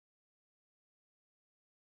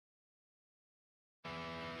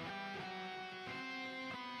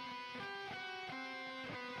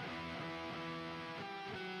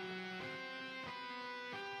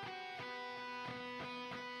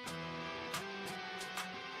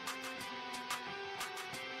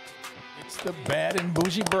It's the Bad and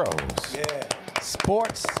Boujee Bros. Yeah.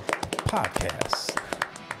 Sports Podcast.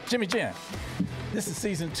 Jimmy Jam, this is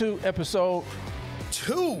season 2, episode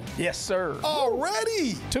 2. Yes, sir.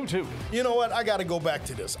 Already? 2. You know what? I got to go back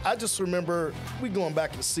to this. I just remember we going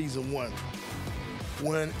back to season 1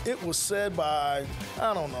 when it was said by,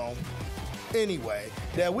 I don't know, anyway,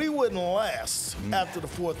 that we wouldn't last after the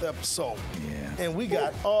 4th episode. Yeah. And we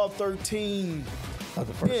got all 13 Of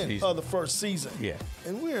the first season. of the first season. Yeah.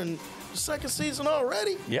 And we're in the second season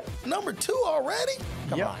already? Yep. Number 2 already?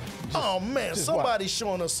 Come on. Oh, man, just somebody's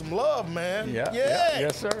showing us some love, man. Yeah. Yeah.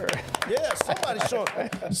 Yes, sir. Yeah, somebody's showing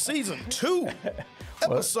season 2,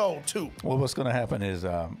 episode 2. Well, what's going to happen is,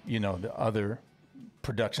 the other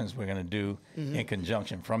productions we're going to do in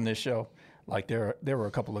conjunction from this show, like there were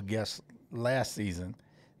a couple of guests last season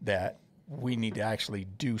that we need to actually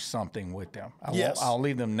do something with them. I'll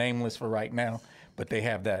leave them nameless for right now, but they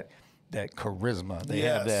have that charisma. They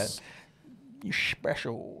have that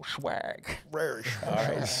special swag. Very All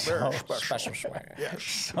right, very special swag.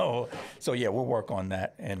 Yes. So yeah, we'll work on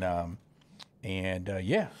that and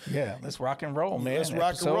let's rock and roll, man. Let's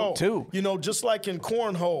rock and roll. Episode 2. You know, just like in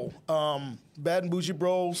Cornhole, Bad and Boujee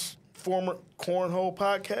Bros, former Cornhole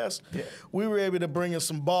podcast, we were able to bring in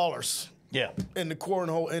some ballers. Yeah. In the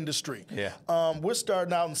cornhole industry. Yeah. We're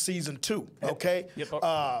starting out in season 2, okay? Yep.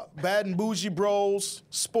 Bad and Boujee Bros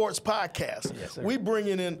Sports Podcast. Yes, sir. We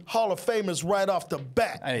bringing in Hall of Famers right off the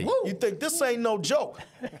bat. Hey. You think this ain't no joke?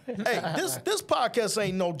 Hey, this podcast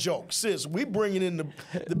ain't no joke, sis. We bringing in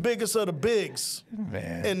the biggest of the bigs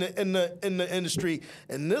Man. in the industry.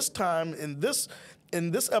 And this time in this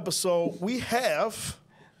episode we have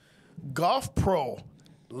golf pro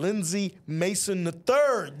Lindsey Mason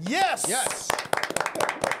III. Yes. Yes.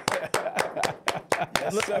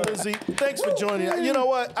 Lindsey, thanks for joining us. You know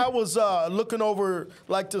what? I was looking over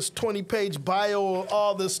like this 20-page bio,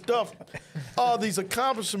 all this stuff, all these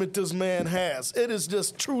accomplishments this man has. It is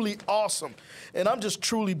just truly awesome. And I'm just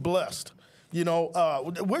truly blessed. You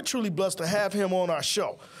know, we're truly blessed to have him on our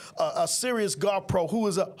show. A serious golf pro who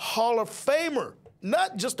is a Hall of Famer.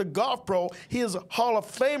 Not just a golf pro, he is a Hall of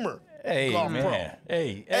Famer. Hey, golf man. pro.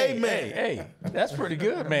 Hey, that's pretty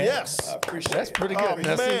good, man. Yes. I appreciate That's it. pretty Oh, good.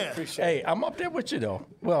 Now, man. see, hey, I'm up there with you, though.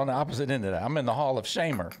 Well, on the opposite end of that. I'm in the Hall of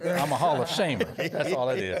Shamer. I'm a Hall of Shamer. That's all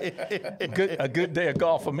it is. A good day of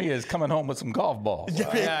golf for me is coming home with some golf balls.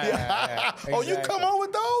 Yeah. Oh, you come on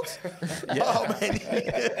with those? Oh, man.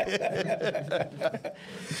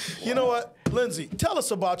 You know what? Lindsey, tell us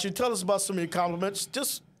about you. Tell us about some of your compliments.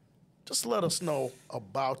 Just let us know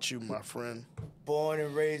about you, my friend. Born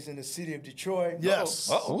and raised in the city of Detroit. Yes.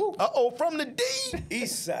 Uh-oh. From the D.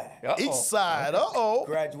 East side. East side. Uh-oh.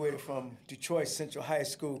 Graduated from Detroit Central High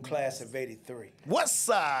School, class of '83. West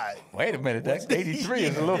side. Wait a minute. That 83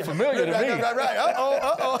 is a little familiar to me. Right.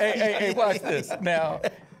 Uh-oh. Hey, watch this. Now,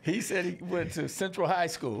 he said he went to Central High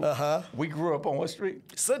School. Uh-huh. We grew up on what street?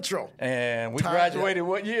 Central. And we Time, graduated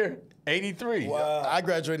what year? 83. Wow. I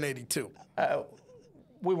graduated in 82.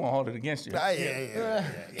 We won't hold it against you. Yeah.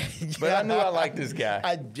 But I knew I liked this guy.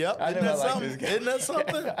 I knew isn't I that liked something? this guy. Isn't that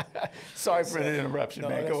something? Sorry for the interruption,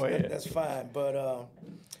 man. Go ahead. That's fine. But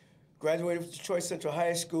graduated from Detroit Central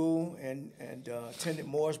High School and attended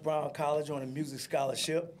Morris Brown College on a music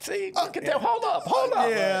scholarship. See, look at that. Hold up.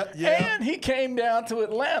 Yeah. And he came down to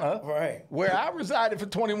Atlanta, Right. where I resided for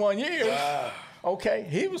 21 years. Wow. Okay,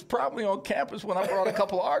 he was probably on campus when I brought a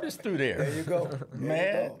couple of artists through there. There you go.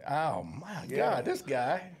 Man, oh my God, this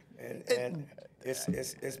guy. And it's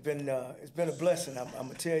been a blessing. I'm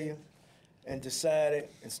gonna tell you, and decided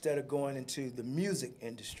instead of going into the music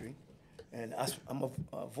industry, and I'm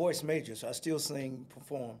a voice major, so I still sing,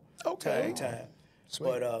 perform time to time.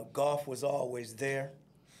 But golf was always there,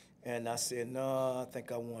 and I said, no, I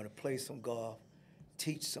think I want to play some golf,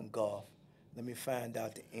 teach some golf. Let me find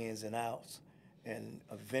out the ins and outs, and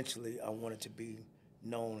eventually I wanted to be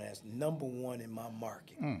known as #1 in my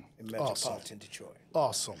market in metropolitan Detroit.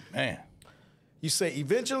 Awesome. Man. You say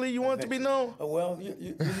eventually you want it to be known? Well,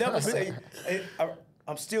 you never say, hey,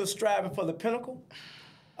 I'm still striving for the pinnacle.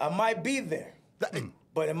 I might be there.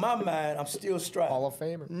 But in my mind, I'm still striving. Hall of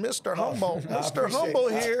Famer. Mr. Humble. I Mr. appreciate Humble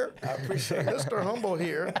it. here. I appreciate it. Mr. Humble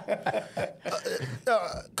here.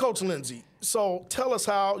 Coach Lindsey, so tell us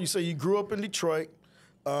how, you say you grew up in Detroit,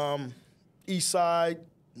 east side,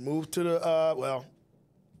 moved to the,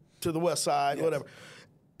 to the west side, Yes. whatever.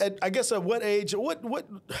 I guess at what age,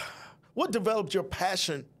 what developed your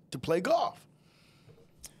passion to play golf?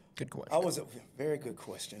 Good question. Very good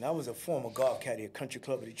question. I was a former golf caddy at Country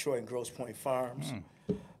Club of Detroit and Grosse Pointe Farms.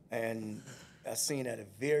 And I seen at a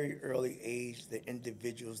very early age the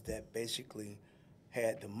individuals that basically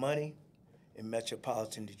had the money in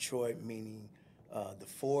metropolitan Detroit, meaning the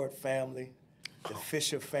Ford family, the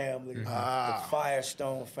Fisher family, the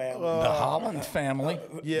Firestone family, the Holland family,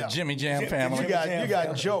 yeah. the Jimmy Jam family. You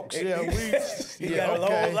got jokes. Yeah, he got a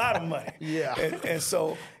whole lot of money. Yeah. And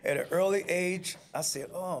so at an early age, I said,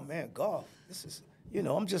 oh, man, golf, this is,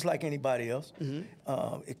 I'm just like anybody else.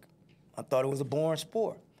 I thought it was a boring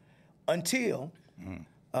sport until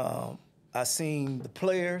I seen the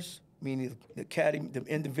players, meaning the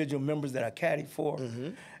individual members that I caddied for,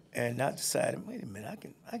 and I decided, wait a minute,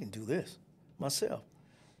 I can do this myself.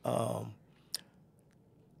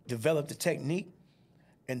 Developed the technique,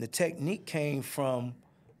 and the technique came from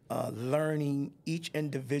learning each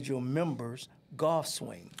individual member's golf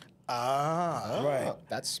swing. Right.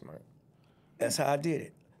 That's smart. That's how I did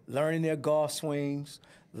it. Learning their golf swings,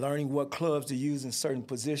 learning what clubs to use in certain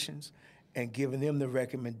positions, and giving them the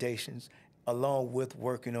recommendations, along with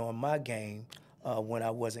working on my game when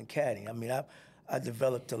I wasn't caddying. I mean, I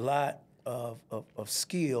developed a lot of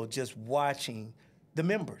skill just watching the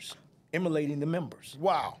members, emulating the members.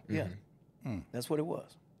 Wow. Yeah, that's what it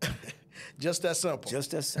was. Just that simple.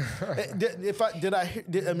 Just that simple.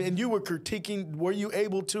 I mean, you were critiquing. Were you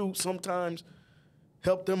able to sometimes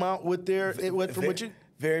help them out with what you?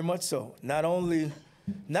 Very much so.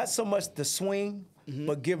 Not so much the swing,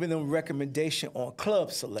 but giving them recommendation on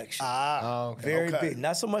club selection. Okay. Very big.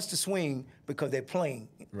 Not so much the swing because they're playing.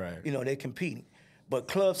 Right. They're competing. But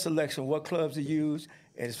club selection, what clubs to use,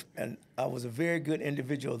 and I was a very good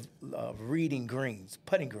individual reading greens,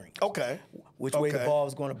 putting greens. Okay. Which way the ball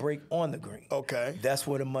was going to break on the green. Okay. That's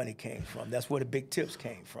where the money came from. That's where the big tips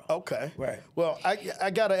came from. Okay. Right. Well,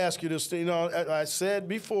 I got to ask you this. I said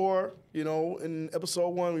before, in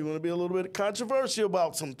episode 1, we want to be a little bit controversial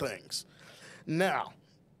about some things. Now,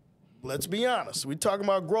 let's be honest. We're talking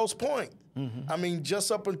about Grosse Pointe. I mean, just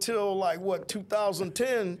up until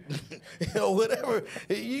 2010, whatever,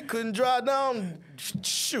 you couldn't drive down.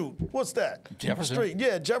 Shoot, what's that? Jefferson. Street,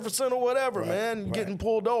 yeah, Jefferson or whatever, man, getting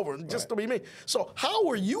pulled over just to be me. So, how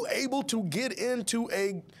were you able to get into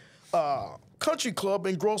a country club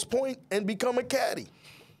in Grosse Pointe and become a caddy?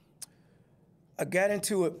 I got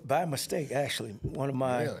into it by mistake, actually. One of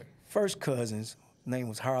my Really? first cousins, name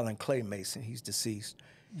was Harlan Clay Mason. He's deceased.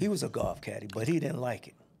 He was a golf caddy, but he didn't like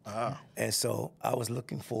it. And so I was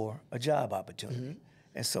looking for a job opportunity.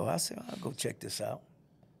 And so I said, I'll go check this out,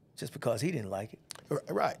 just because he didn't like it.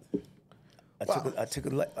 Right. I took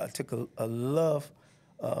a love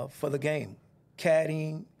for the game,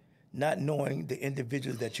 caddying, not knowing the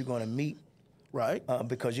individuals that you're going to meet. Right.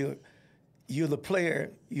 Because you're the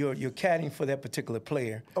player, you're caddying for that particular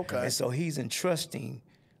player. Okay. And so he's entrusting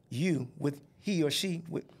you with he or she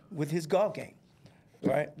with his golf game,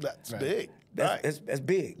 right? That's big. That's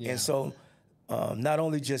big. Yeah. And so not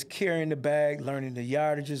only just carrying the bag, learning the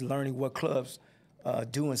yardages, learning what clubs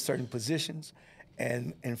do in certain positions,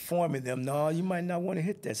 and informing them, no, you might not want to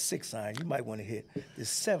hit that 6-iron. You might want to hit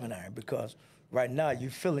this 7-iron, because right now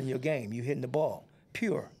you're filling your game. You're hitting the ball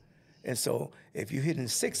pure. And so if you're hitting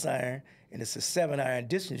 6-iron and it's a 7-iron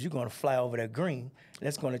distance, you're going to fly over that green. And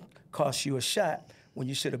that's going to cost you a shot when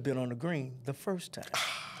you should have been on the green the first time.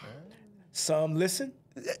 Some listen.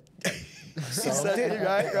 Some didn't.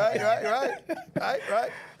 Right.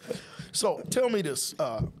 So tell me this,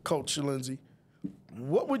 Coach Lindsey.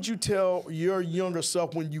 What would you tell your younger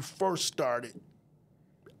self when you first started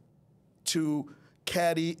to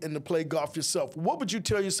caddy and to play golf yourself? What would you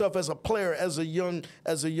tell yourself as a player, as a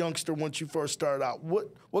youngster, once you first started out?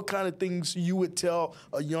 What kind of things you would tell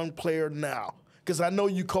a young player now? Because I know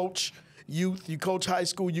you coach youth, you coach high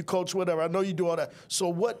school, you coach whatever. I know you do all that. So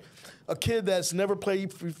what, a kid that's never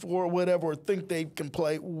played before, whatever, or think they can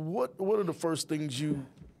play, what are the first things you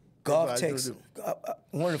Golf takes,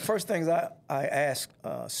 one of the first things I ask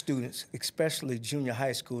students, especially junior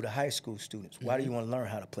high school to high school students, why do you want to learn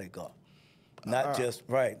how to play golf? Not just,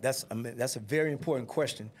 right, that's a very important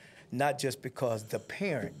question, not just because if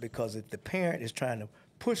the parent is trying to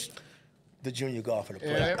push the junior golfer to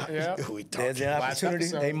play, there's an opportunity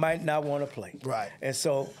they might not want to play. Right. And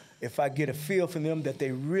so if I get a feel from them that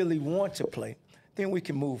they really want to play, then we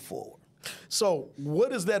can move forward. So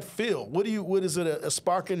what does that feel? What is it, a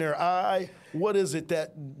spark in their eye? What is it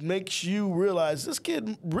that makes you realize this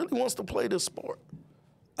kid really wants to play this sport?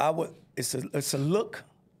 It's a look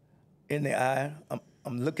in the eye.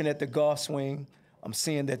 I'm looking at the golf swing. I'm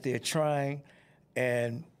seeing that they're trying.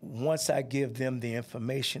 And once I give them the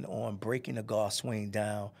information on breaking the golf swing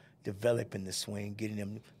down, developing the swing, getting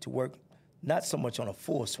them to work not so much on a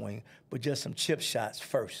full swing, but just some chip shots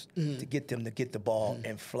first to get them to get the ball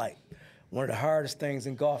in flight. One of the hardest things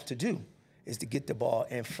in golf to do is to get the ball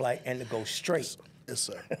in flight and to go straight. Yes,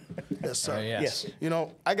 sir. Yes, sir. Yes. You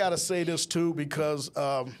know, I got to say this, too, because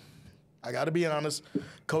I got to be honest.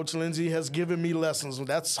 Coach Lindsey has given me lessons.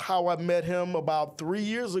 That's how I met him about 3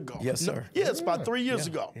 years ago. Yes, sir. Yes, about 3 years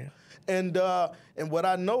ago. Yeah. And what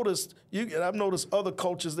I noticed, and I've noticed other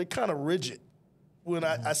coaches, they kind of rigid when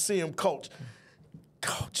I see him coach.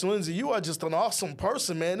 Coach Lindsey, you are just an awesome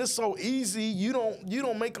person, man. It's so easy. You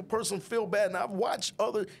don't make a person feel bad. And I've watched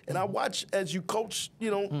I watch as you coach,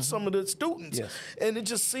 some of the students. Yes. And it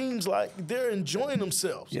just seems like they're enjoying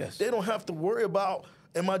themselves. Yes. They don't have to worry about,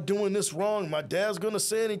 am I doing this wrong? My dad's gonna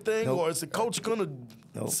say anything, Nope. or is the coach gonna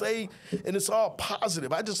say? And it's all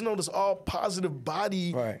positive. I just notice all positive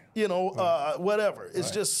body, Right. Whatever. It's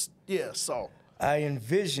just so. I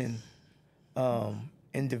envision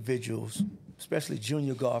individuals, especially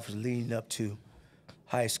junior golfers, leading up to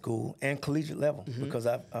high school and collegiate level, because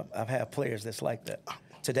I've had players that's like that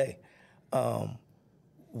today.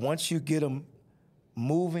 Once you get them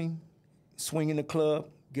moving, swinging the club,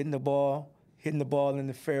 getting the ball, hitting the ball in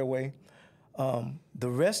the fairway, the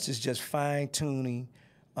rest is just fine-tuning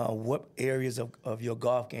what areas of your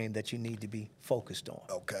golf game that you need to be focused on.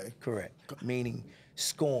 Okay. Correct. Meaning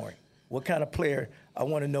scoring. What kind of player? I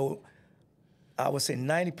want to know. I would say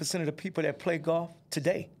 90% of the people that play golf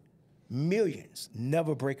today, millions,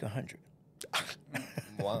 never break 100.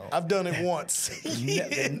 Wow. I've done it once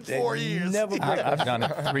in 4 years. Never break I've done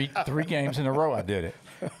it three games in a row. I did it.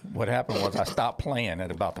 What happened was I stopped playing at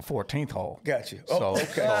about the 14th hole. Got you. So,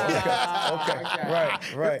 Okay.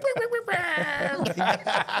 Right.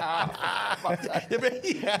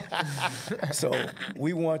 So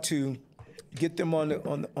we want to get them on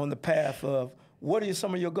the path of what are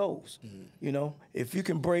some of your goals. If you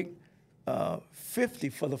can break 50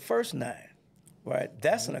 for the first 9, right?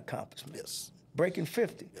 That's an accomplishment. Yes. Breaking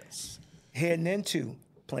 50. Yes. Heading into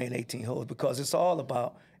playing 18 holes, because it's all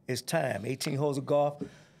about time. 18 holes of golf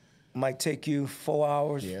might take you 4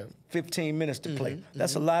 hours, 15 minutes to play.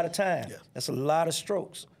 That's a lot of time. Yeah. That's a lot of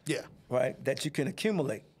strokes. Yeah. Right, that you can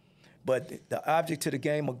accumulate. But the object to the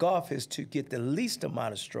game of golf is to get the least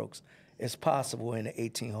amount of strokes as possible in the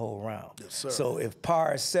 18-hole round. Yes, sir. So if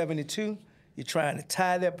par is 72, you're trying to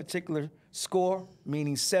tie that particular score,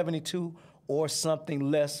 meaning 72 or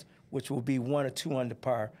something less, which will be 1 or 2 under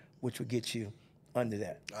par, which will get you under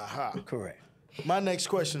that. Aha. Correct. My next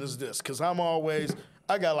question is this, because I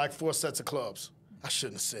got like 4 sets of clubs. I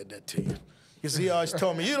shouldn't have said that to you. Because he always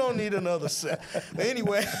told me, you don't need another set. But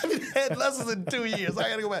anyway, I've had lessons in 2 years. I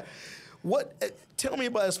got to go back. Tell me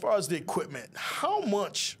about, as far as the equipment, how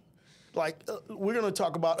much, we're going to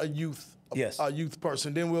talk about a youth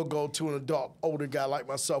person. Then we'll go to an adult, older guy like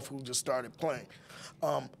myself who just started playing.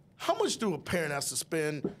 How much do a parent have to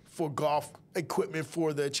spend for golf equipment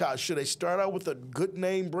for their child? Should they start out with a good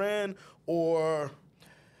name brand or,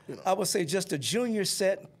 I would say just a junior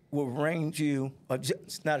set will range you,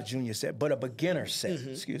 it's not a junior set, but a beginner set,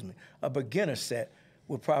 excuse me. A beginner set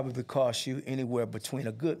will probably cost you anywhere between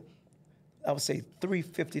I would say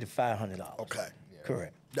 $350 to $500. Okay.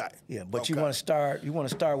 Correct. Right. Yeah, but Okay. you want to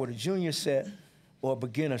start with a junior set or a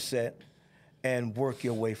beginner set and work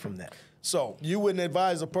your way from that. So you wouldn't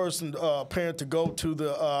advise a parent to go to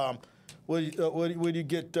the, where do you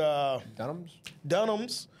get?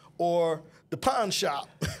 Dunham's or the pawn shop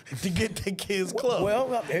to get their kids' club.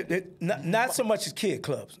 Well, not so much as kid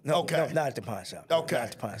clubs. No, Okay. no, not at the pawn shop. Okay. Not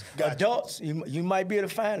at the pawn shop. Gotcha. Adults, you might be able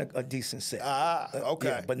to find a decent set.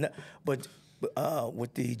 Okay. Yeah, but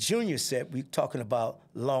with the junior set, we're talking about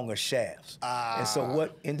longer shafts. And so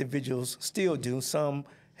what individuals still do, some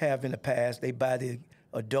have in the past, they buy the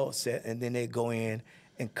adult set and then they go in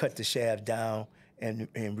and cut the shaft down and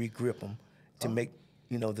re-grip them to make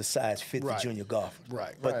the size fit Right. the junior golfer.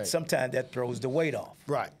 Right. But Right. sometimes that throws the weight off.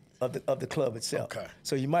 Right. Of the club itself. Okay.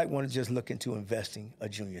 So you might want to just look into investing a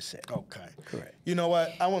junior set. Okay. Correct. You know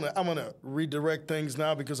what? I'm gonna redirect things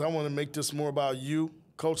now because I want to make this more about you,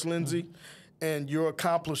 Coach Lindsey, and your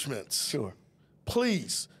accomplishments. Sure.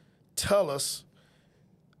 Please tell us.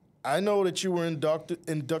 I know that you were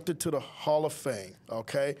inducted to the Hall of Fame.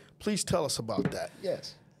 Okay. Please tell us about that.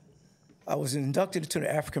 Yes. I was inducted to the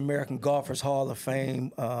African American Golfers Hall of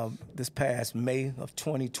Fame this past May of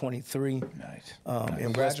 2023. Nice.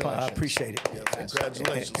 In West Palm. I appreciate it. Yes,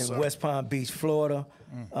 congratulations, in sir. West Palm Beach, Florida.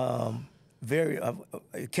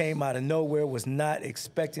 It came out of nowhere. Was not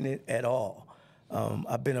expecting it at all.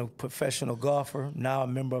 I've been a professional golfer, now a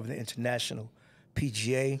member of the International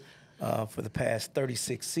PGA for the past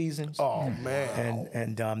 36 seasons. Oh man!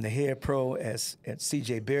 And I'm the head pro at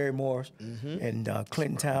CJ Barrymore's in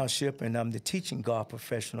Clinton Township, and I'm the teaching golf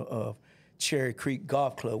professional of Cherry Creek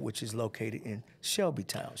Golf Club, which is located in Shelby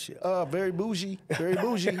Township. Very bougie. Very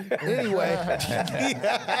bougie. Anyway.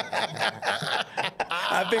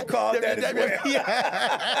 I've been called that as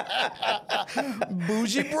well.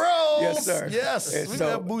 Bougie Bros. Yes, sir. Yes. And We so-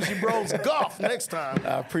 have Bougie Bros golf next time.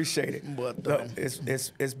 I appreciate it. But, Look,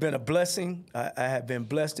 it's been a blessing. I have been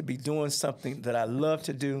blessed to be doing something that I love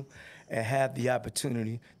to do and have the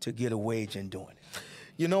opportunity to get a wage in doing it.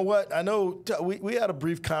 You know what? I know we had a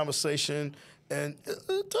brief conversation, and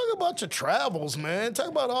talk about your travels, man. Talk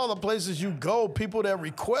about all the places you go, people that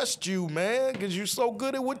request you, man, because you're so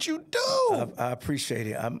good at what you do. I appreciate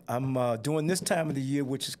it. I'm doing this time of the year,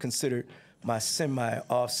 which is considered my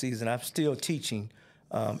semi-off season. I'm still teaching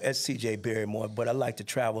at CJ Barrymore, but I like to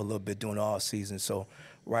travel a little bit during the off season. So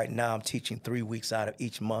right now I'm teaching 3 weeks out of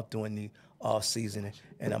each month during the off season,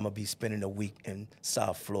 and I'm gonna be spending a week in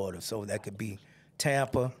South Florida. So that could be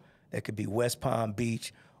Tampa, that could be West Palm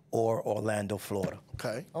Beach, or Orlando, Florida.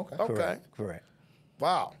 Okay. Correct.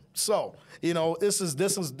 Wow. So, you know, this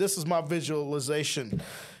is my visualization.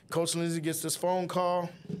 Coach Lindsey gets this phone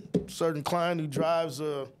call, certain client who drives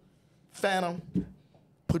a Phantom,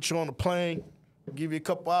 put you on a plane, give you a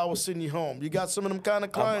couple hours, send you home. You got some of them kind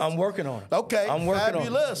of clients? I'm working on it. Okay. I'm working on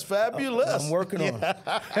it. Fabulous. I'm working on it.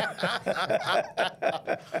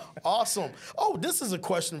 Awesome. Oh, this is a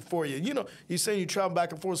question for you. You know, you say you travel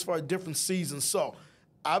back and forth as far as different seasons. So,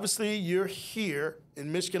 obviously, you're here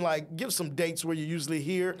in Michigan. Like, give some dates where you're usually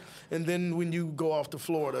here, and then when you go off to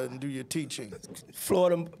Florida and do your teaching.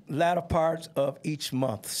 Florida, latter parts of each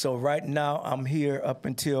month. So right now, I'm here up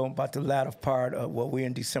until about the latter part of, well, we're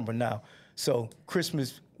in December now. So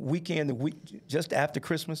Christmas weekend, the week just after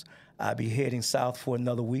Christmas, I'll be heading south for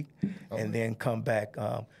another week, and then come back.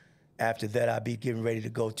 After that, I'll be getting ready to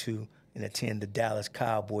go to and attend the Dallas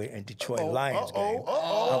Cowboy and Detroit Lions game.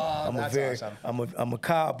 I'm a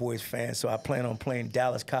Cowboys fan, so I plan on playing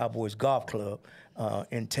Dallas Cowboys Golf Club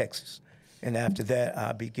in Texas. And after that,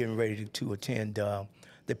 I'll be getting ready to attend the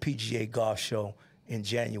PGA Golf Show in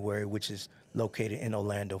January, which is located in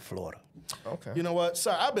Orlando, Florida. Okay. You know what?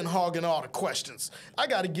 Sorry, I've been hogging all the questions. I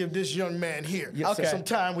got to give this young man here some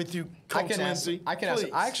time with you, Coach Lindsey. I can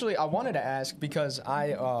ask. I wanted to ask because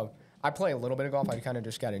I play a little bit of golf. I kind of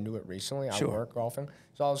just got into it recently. I work golfing.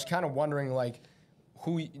 So I was kind of wondering, like,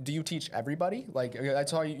 who do you teach everybody? Like, I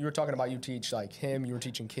saw you were talking about you teach, like, him. You were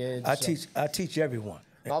teaching kids. I teach everyone.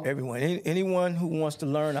 Everyone. Anyone who wants to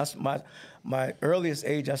learn. My earliest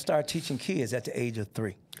age, I started teaching kids at the age of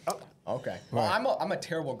 3. Okay. Well, I'm a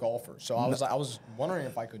terrible golfer, so I was wondering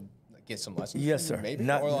if I could get some lessons. Yes, sir. Maybe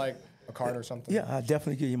or like a card or something. Yeah, I'll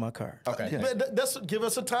definitely give you my card. Okay. Yeah. Give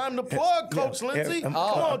us a time to plug, Coach Lindsey. Come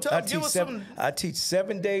on, give us some. I teach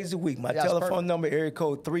 7 days a week. My telephone number, area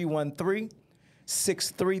code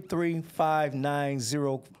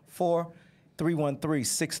 313-633-5904.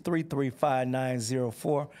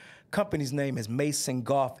 313-633-5904. Company's name is Mason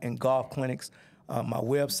Golf and Golf Clinics. My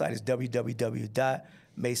website is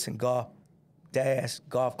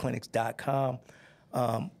www.masongolf-golfclinics.com.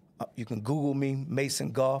 You can Google me,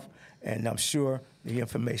 Mason Golf, and I'm sure the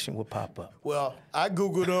information will pop up. Well, I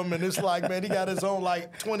Googled him, and it's like, man, he got his own,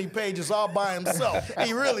 like, 20 pages all by himself.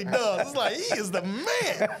 He really does. It's like, he is the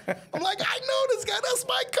man. I'm like, I know this guy. That's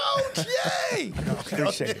my coach. Yay.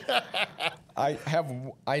 Appreciate it. I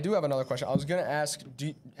do have another question. I was gonna ask,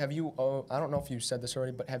 have you? I don't know if you said this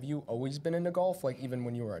already, but have you always been into golf, like even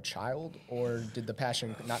when you were a child, or did the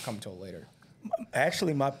passion not come till later?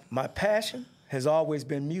 Actually, my passion has always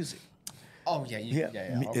been music. Oh yeah.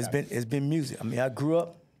 Okay. It's been music. I mean, I grew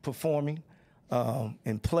up performing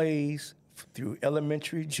in plays through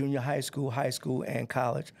elementary, junior high school, and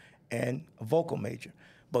college, and a vocal major.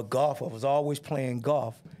 But golf, I was always playing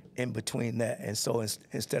golf in between that. And so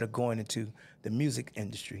instead of going into the music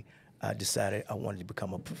industry, I decided I wanted to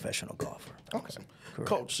become a professional golfer. Okay. Correct.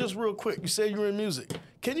 Coach, just real quick, you say you're in music.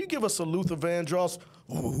 Can you give us a Luther Vandross?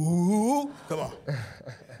 Ooh, come on.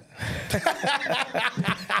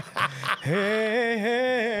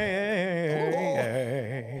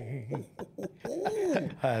 Hey.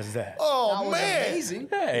 How's that? Oh, That was man. amazing.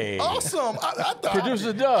 Hey. Awesome. I thought.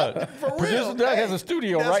 Producer Doug. For real. Producer Doug Hey. has a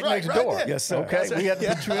studio That's right right, next right door. there. Yes, sir. Okay, we had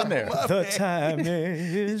to put you in there. The time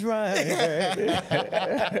is right.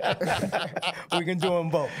 We can do them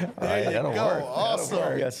both. That'll Go. work.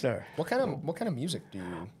 Awesome. Yes, sir. What kind of music do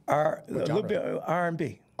you? A little bit of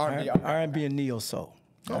R&B. R&B, R&B and neo soul.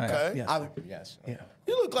 Okay. Yes. Yes. Yeah.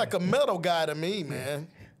 You look like a metal guy to me, man.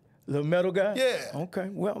 Little metal guy? Yeah. Okay.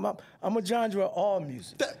 Well, I'm a genre of all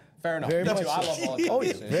music. Fair enough. Very Me much too. I so. love all Oh,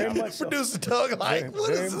 yeah. music. Very much so. Producer Doug, like,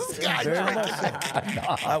 what Very- is this guy very doing? much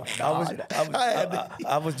so.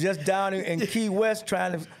 I was just down in Key West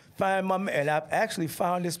trying to find my man, and I actually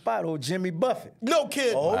found this spot, old Jimmy Buffett. No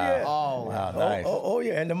kidding. Oh, yeah. Oh, Wow, nice. Oh,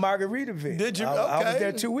 yeah, in the Margaritaville. Did you? I was Okay.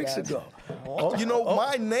 there 2 weeks ago. You know,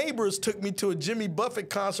 my neighbors took me to a Jimmy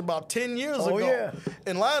Buffett concert about 10 years ago. Yeah.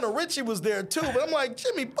 And Lionel Richie was there too. But I'm like,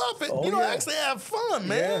 Jimmy Buffett, actually have fun,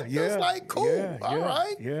 man. Yeah, It's like, cool. Yeah, All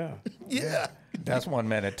right. Yeah. Yeah. That's one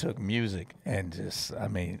man that took music and just, I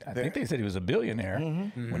think they said he was a billionaire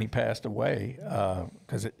when he passed away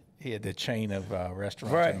because he had the chain of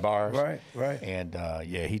restaurants and bars. Right. And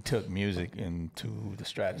he took music into the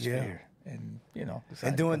stratosphere. And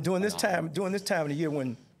And during this time of the year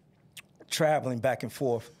when traveling back and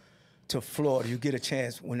forth to Florida, you get a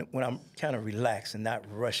chance when I'm kind of relaxed and not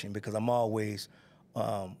rushing because I'm always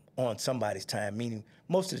on somebody's time, meaning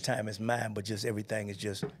most of the time it's mine, but just everything is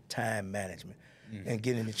just time management. And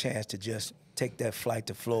getting the chance to just take that flight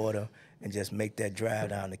to Florida and just make that drive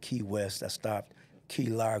down to Key West. I stopped Key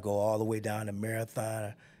Largo all the way down to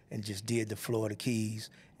Marathon and just did the Florida Keys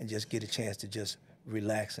and just get a chance to just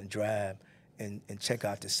relax and drive and check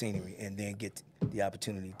out the scenery and then get the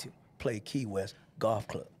opportunity to play Key West Golf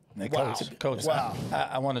Club. Hey, Wow. Coach, Wow.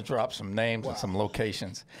 I want to drop some names and some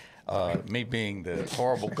locations. Me being the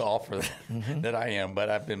horrible golfer that I am, but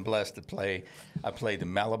I've been blessed to play. I played the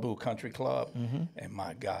Malibu Country Club, and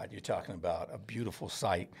my God, you're talking about a beautiful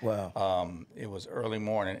site. Wow. It was early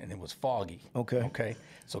morning and it was foggy. Okay.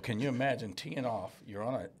 So can you imagine teeing off? You're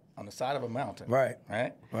on the side of a mountain. Right.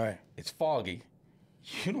 Right. It's foggy.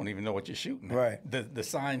 You don't even know what you're shooting at. Right. The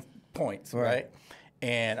sign points. Right.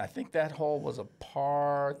 And I think that hole was a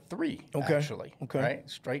par 3, actually. Okay. Right?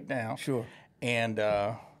 Straight down. Sure. And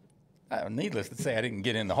needless to say, I didn't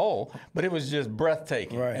get in the hole, but it was just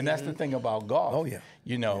breathtaking. Right. And that's the thing about golf. Oh,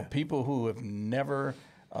 yeah. People who have never,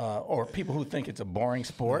 or people who think it's a boring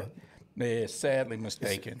sport, they're sadly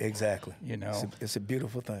mistaken. Exactly. It's a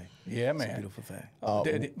beautiful thing. Yeah, man. It's a beautiful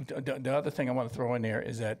thing. The other thing I want to throw in there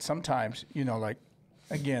is that sometimes,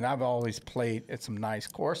 again, I've always played at some nice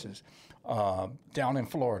courses down in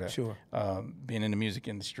Florida. Sure. Being in the music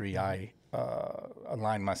industry, I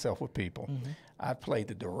align myself with people. I've played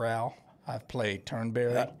the Doral. I've played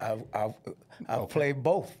Turnberry. I've played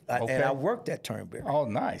both, Okay. and I worked at Turnberry. Oh,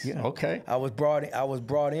 nice. Yeah. Okay. I was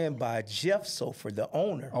brought in by Jeff Sofer, the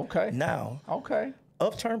owner. Okay. Now. Okay.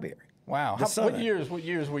 Of Turnberry. Wow. What years were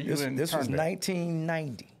you in This was Turnberry?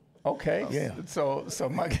 1990. Okay. Yeah. So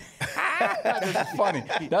my this is funny.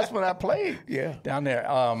 That's when I played. Yeah. Down there.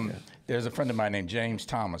 There's a friend of mine named James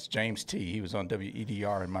Thomas, James T. He was on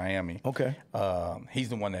WEDR in Miami. Okay. He's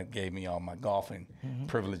the one that gave me all my golfing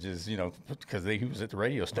privileges, because he was at the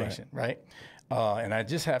radio station, right? And I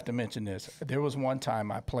just have to mention this. There was one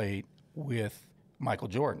time I played with Michael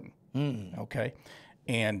Jordan. Okay.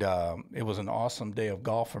 And it was an awesome day of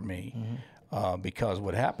golf for me. Because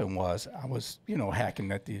what happened was I was,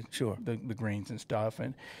 hacking at the greens and stuff,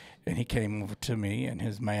 and he came over to me and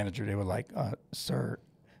his manager. They were like, "Sir,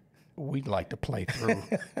 we'd like to play through."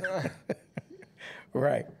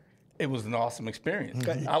 Right. It was an awesome experience.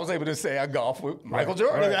 I was able to say I golf with Michael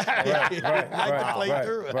Jordan.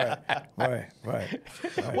 Right.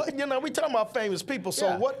 Well, we talking about famous people.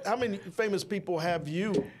 So how many famous people have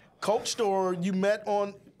you coached or you met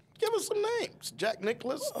on? Give us some names. Jack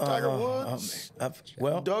Nicklaus, Tiger Woods,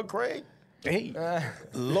 Doug Craig. Hey.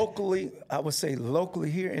 Locally, I would say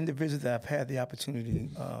locally here, individuals that I've had the opportunity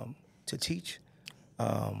to teach.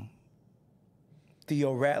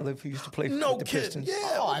 Theo Ratliff, who used to play for the Pistons.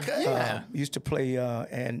 Used to play,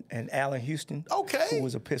 and Allen Houston. Okay. Who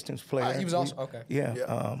was a Pistons player. He was also, okay.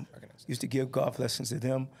 Yeah. Used to give golf lessons to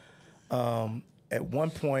them. At one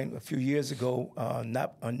point, a few years ago,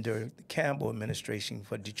 not under the Campbell administration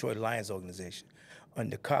for Detroit Lions organization,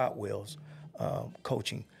 under Cardwell's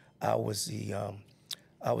coaching, I was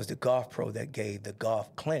the golf pro that gave the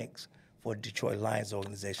golf clinics for the Detroit Lions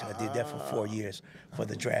organization. I did that for 4 years for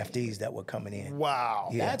the draftees that were coming in. Wow.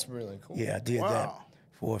 Yeah. That's really cool. Yeah, I did that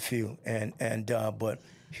for a few. But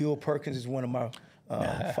Hugh Perkins is one of my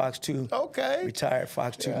Fox 2, retired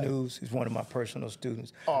Fox 2 News. He's one of my personal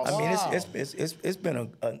students. Awesome. I mean, it's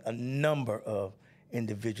been a number of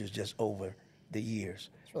individuals just over the years,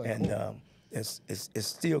 really and cool. it's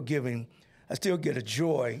still giving. I still get a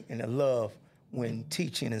joy and a love when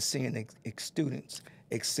teaching and seeing students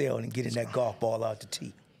excel and getting that golf ball out the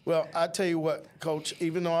tee. Well, I tell you what, Coach.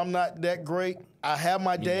 Even though I'm not that great, I have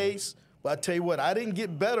my days. But I tell you what, I didn't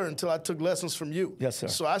get better until I took lessons from you. Yes, sir.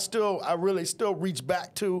 So I really still reach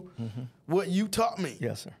back to what you taught me.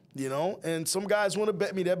 Yes, sir. And some guys want to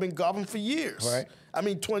bet me they've been golfing for years. Right. I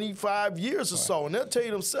mean, 25 years or so, and they'll tell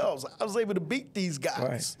you themselves, I was able to beat these guys.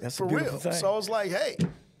 Right. That's for a beautiful real. thing. So I was like, hey,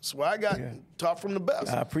 That's why I got taught from the best.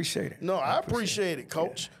 I appreciate it. No, I appreciate it,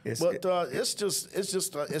 Coach. Yeah. It's just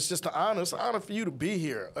an honor. It's an honor for you to be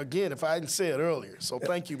here again. If I didn't say it earlier, so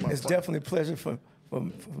thank you, my friend. It's definitely a pleasure for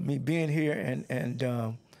me being here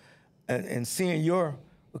and seeing your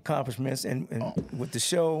accomplishments and with the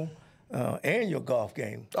show and your golf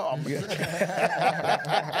game. Oh, man.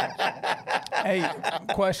 Hey,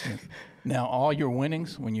 question. Now, all your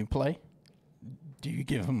winnings when you play, do you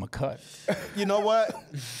give him a cut? You know what?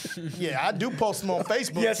 Yeah, I do post them on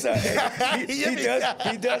Facebook. Yes, sir. He does.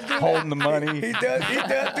 He does do that. Holding the money. He does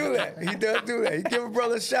do that. He does do that. He give a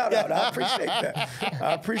brother a shout out. I appreciate that.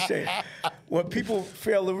 I appreciate it. What people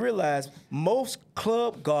fail to realize, most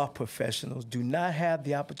club golf professionals do not have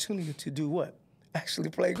the opportunity to do what? Actually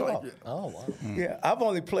play golf. Oh, wow. Yeah, I've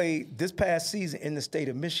only played this past season in the state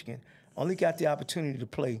of Michigan. Only got the opportunity to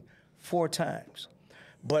play 4 times.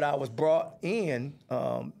 But I was brought in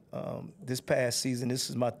this past season. This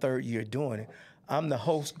is my 3rd year doing it. I'm the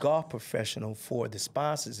host golf professional for the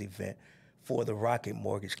sponsors event for the Rocket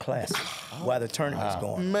Mortgage Classic while the tournament's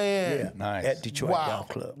going. Man. Yeah, Nice. at Detroit Golf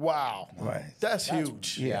Club. Wow. Right. That's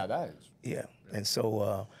huge. Yeah, that is. Yeah, and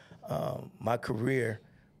so my career,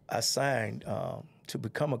 I signed to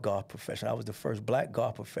become a golf professional. I was the first black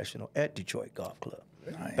golf professional at Detroit Golf Club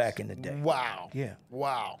back in the day. Wow. Yeah.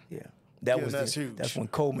 Wow. Yeah. That's huge. That's when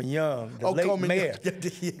Coleman Young, the late Coleman mayor, Young.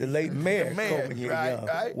 the late mayor, Coleman Young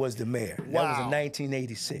right. was the mayor. That was Wow. in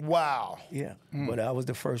 1986. Wow. Yeah, but I was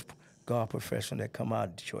the first golf professional that come out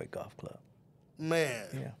of Detroit Golf Club. Man.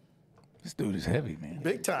 Yeah, This dude is heavy, man.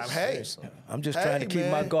 Big time. Hey. I'm just trying to keep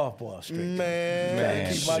my man. golf ball straight. Man.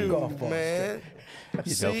 Man. Keep my Shoot, golf ball man.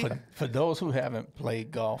 You See? know, for those who haven't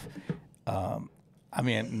played golf, I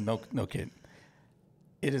mean, no kidding.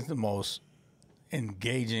 It is the most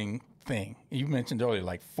engaging thing. You mentioned earlier,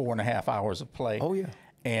 like 4.5 hours of play. Oh, yeah.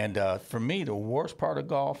 And for me, the worst part of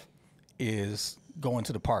golf is going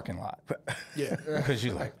to the parking lot. Yeah. Because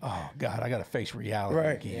you're like, oh, God, I got to face reality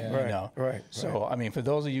Right, again. right, You know? right, So, I mean, for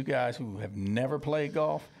those of you guys who have never played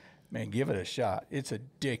golf, man, give it a shot. It's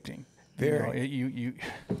addicting. Very. You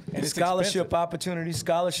and it's Scholarship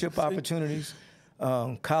expensive. opportunities.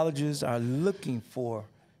 Colleges are looking for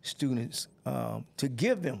students to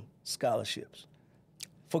give them scholarships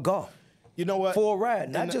for golf. You know what? Full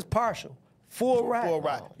ride, not just partial. Full ride. Full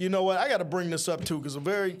ride. You know what? I got to bring this up too because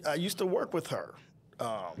I used to work with her.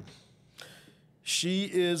 She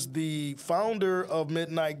is the founder of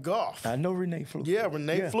Midnight Golf. I know Renee Fluker. Yeah,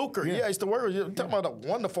 Renee Fluker. Yeah, I used to work with her. You're talking about a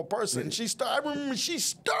wonderful person. I remember she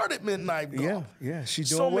started Midnight Golf. Yeah, she's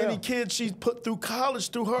doing so well. many kids she's put through college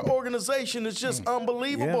through her organization. It's just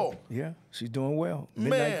unbelievable. Yeah, she's doing well.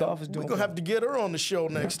 Midnight Golf is doing we're going to have to get her on the show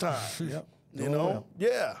next time. Yep. You know?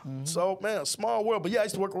 Yeah. So, man, small world. But, yeah, I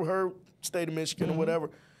used to work with her, state of Michigan or whatever.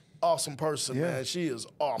 Awesome person, man. She is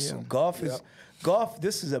awesome. Yeah, golf,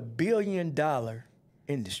 this is $1 billion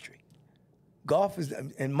industry. Golf is,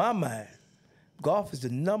 in my mind, golf is the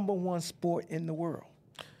 #1 sport in the world,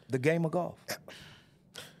 the game of golf.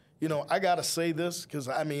 You know, I got to say this because,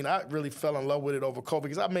 I mean, I really fell in love with it over COVID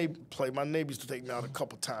because I may play. My neighbor used to take me out a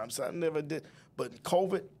couple times. I never did. But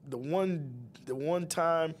COVID, the one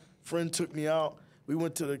time friend took me out, we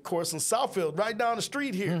went to the course in Southfield, right down the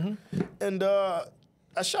street here. And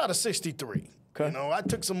I shot a 63. Okay. You know, I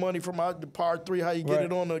took some money from the par 3, how you get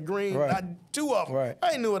it on the green. Right. I 2 of them. Right.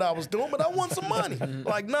 I didn't know what I was doing, but I won some money,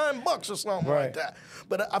 like $9 or something like that.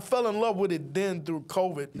 But I fell in love with it then through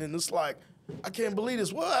COVID, and it's like, I can't believe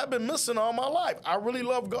this. Well, I've been missing all my life. I really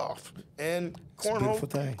love golf. And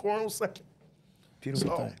cornhole second.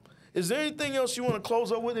 Beautiful thing. Is there anything else you want to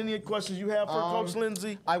close up with? Any questions you have for Coach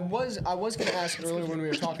Lindsey? I was going to ask earlier when we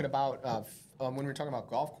were talking about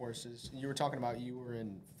golf courses. You were talking about you were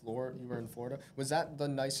in Florida. Was that the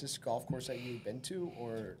nicest golf course that you've been to,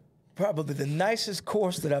 or? Probably the nicest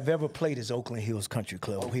course that I've ever played is Oakland Hills Country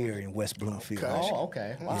Club here in West Bloomfield. Okay. Michigan. Oh,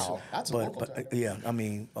 okay. Wow, that's a local time. Yeah, I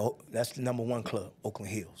mean, that's the #1 club, Oakland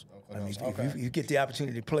Hills. I mean, Okay. if you get the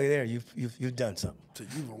opportunity to play there, you've done something. So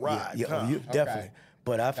you've arrived. Yeah, huh? definitely. Okay.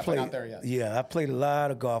 But I've Definitely played. not there yet. Yeah, I played a lot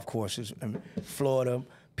of golf courses in Florida,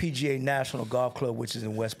 PGA National Golf Club, which is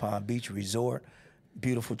in West Palm Beach Resort,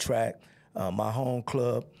 beautiful track. My home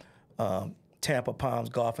club, Tampa Palms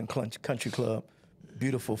Golf and Country Club,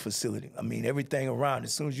 beautiful facility. I mean, everything around.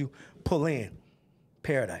 As soon as you pull in,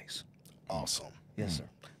 paradise. Awesome. Yes, sir.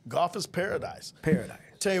 Golf is paradise. Paradise.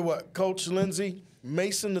 Tell you what, Coach Lindsey,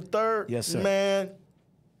 Mason III. Yes, sir. Man,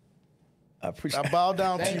 I appreciate I bow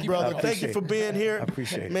down to you, brother. I Thank you for being here. I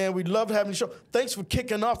appreciate it. Man, we loved having the show. Thanks for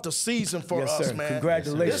kicking off the season for Yes, us, sir. man.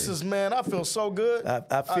 Congratulations. This is, man, I feel so good. I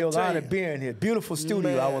feel tell honored you. being here. Beautiful studio,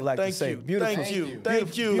 Man, I would like to thank say. you. Beautiful. Thank you. Beautiful,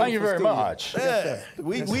 Thank you. Thank you very studio. much. Yeah,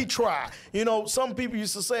 we try. You know, some people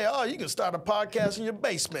used to say, "Oh, you can start a podcast in your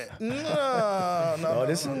basement." No.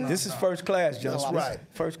 This is first class, John. That's right.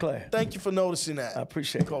 First class. Thank you for noticing that. I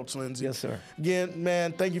appreciate it. Coach Lindsey. Yes, sir. Again,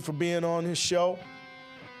 man, thank you for being on his show.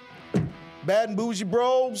 Bad and Boujee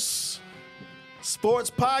Bros Sports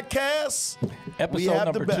Podcast. We Episode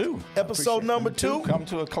have the number best. 2. Episode number 2. Come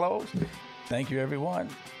to a close. Thank you, everyone.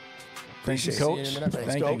 Thank you, Appreciate it. Coach. See you in the next one.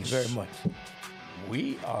 Thank Thanks, you Coach. Very much.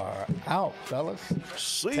 We are out, fellas.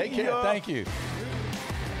 See Take care. ya. Thank you.